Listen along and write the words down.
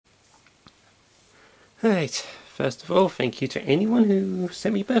Right, first of all, thank you to anyone who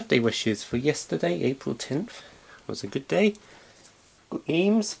sent me birthday wishes for yesterday, April 10th. It was a good day. Got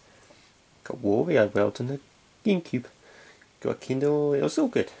games. Got Wario World and the GameCube. Got a Kindle. It was all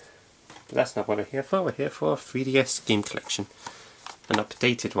good. But that's not what we're here for. We're here for a 3DS game collection. An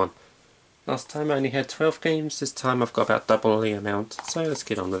updated one. Last time I only had 12 games. This time I've got about double the amount. So let's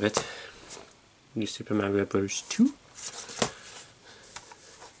get on with it. New Super Mario Bros. 2.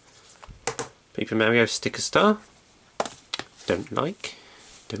 Paper Mario Sticker Star. Don't like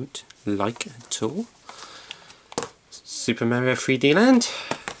at all. Super Mario 3D Land.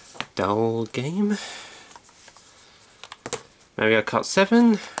 Dull game. Mario Kart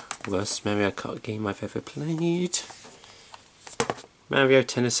 7. Worst Mario Kart game I've ever played. Mario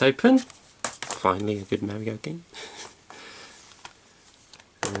Tennis Open. Finally a good Mario game.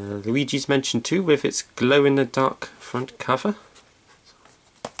 Luigi's Mansion 2 with its glow-in-the-dark front cover.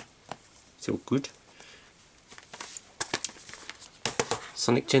 Still good.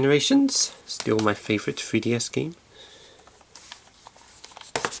 Sonic Generations, still my favourite 3DS game.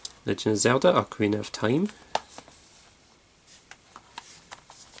 Legend of Zelda Ocarina of Time.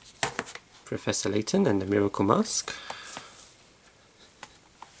 Professor Layton and the Miracle Mask.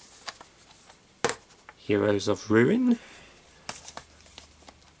 Heroes of Ruin.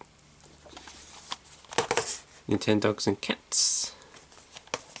 Nintendogs and Cats.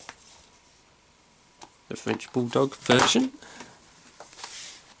 The French Bulldog version.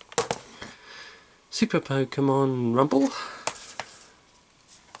 Super Pokemon Rumble.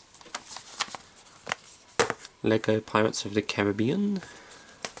 Lego Pirates of the Caribbean.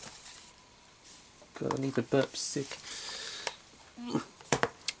 God, I need a burp sick.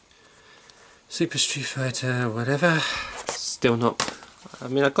 Super Street Fighter, whatever. Still not. I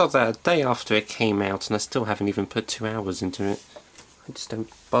mean, I got that a day after it came out and I still haven't even put 2 hours into it. I just don't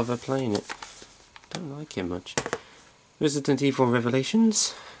bother playing it. Don't like it much. Resident Evil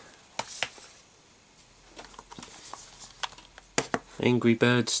Revelations. Angry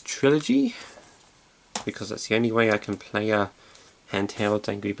Birds Trilogy. Because that's the only way I can play a handheld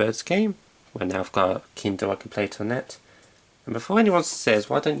Angry Birds game. Well, now I've got a Kindle, I can play it on that. And before anyone says,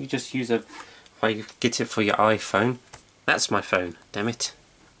 why don't you just use why you get it for your iPhone? That's my phone, damn it.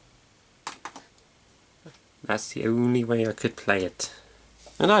 That's the only way I could play it.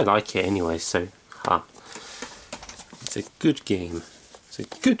 And I like it anyway, so, it's a good game. It's a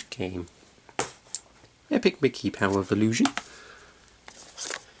good game. Epic Mickey Power of Illusion.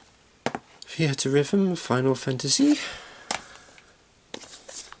 Theatrhythm Final Fantasy.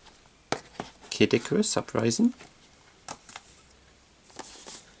 Kid Icarus Uprising.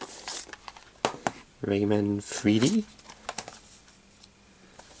 Rayman 3D.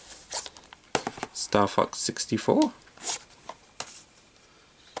 Star Fox 64.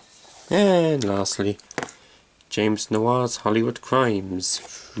 And lastly, James Noir's Hollywood Crimes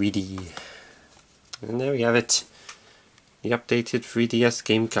 3D. And there we have it. The updated 3DS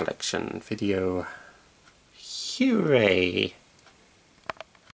game collection video. Hooray!